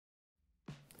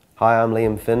Hi, I'm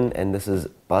Liam Finn and this is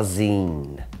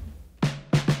Buzzine.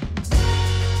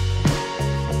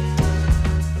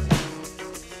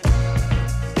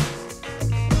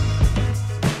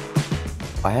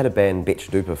 I had a band Betch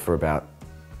Duper for about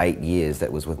 8 years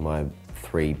that was with my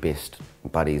 3 best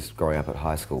buddies growing up at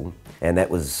high school, and that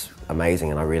was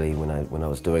amazing. And I really, when I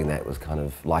was doing that, it was kind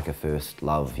of like a first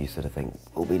love. You sort of think,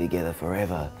 we'll be together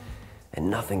forever and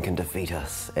nothing can defeat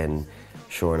us. And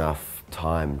sure enough,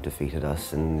 time defeated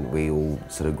us and we all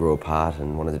sort of grew apart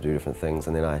and wanted to do different things.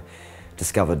 And then I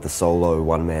discovered the solo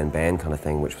one-man band kind of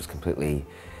thing, which was completely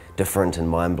different and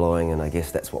mind-blowing, and I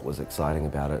guess that's what was exciting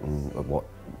about it and what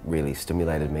really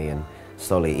stimulated me. And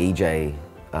slowly EJ,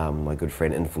 my good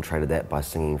friend, infiltrated that by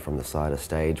singing from the side of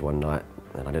stage one night,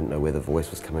 and I didn't know where the voice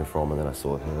was coming from, and then I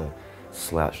saw her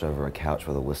slouched over a couch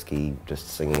with a whiskey just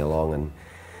singing along. And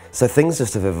so things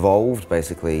just have evolved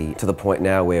basically to the point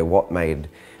now where what made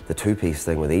the two-piece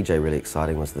thing with EJ really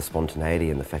exciting was the spontaneity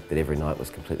and the fact that every night was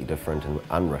completely different and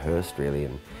unrehearsed really,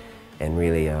 and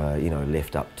really you know,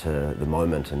 left up to the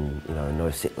moment, and you know,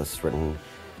 no set lists written.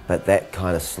 But that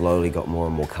kind of slowly got more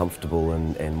and more comfortable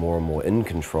and more in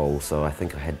control, so I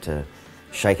think I had to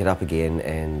shake it up again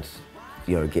and,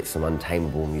 you know, get some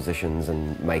untamable musicians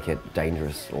and make it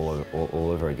dangerous all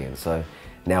over again. So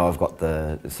now I've got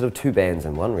the sort of 2 bands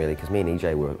in one really, because me and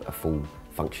EJ were a full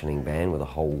functioning band with a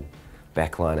whole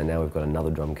backline, and now we've got another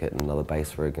drum kit and another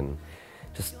bass rig, and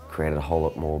just created a whole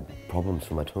lot more problems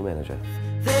for my tour manager.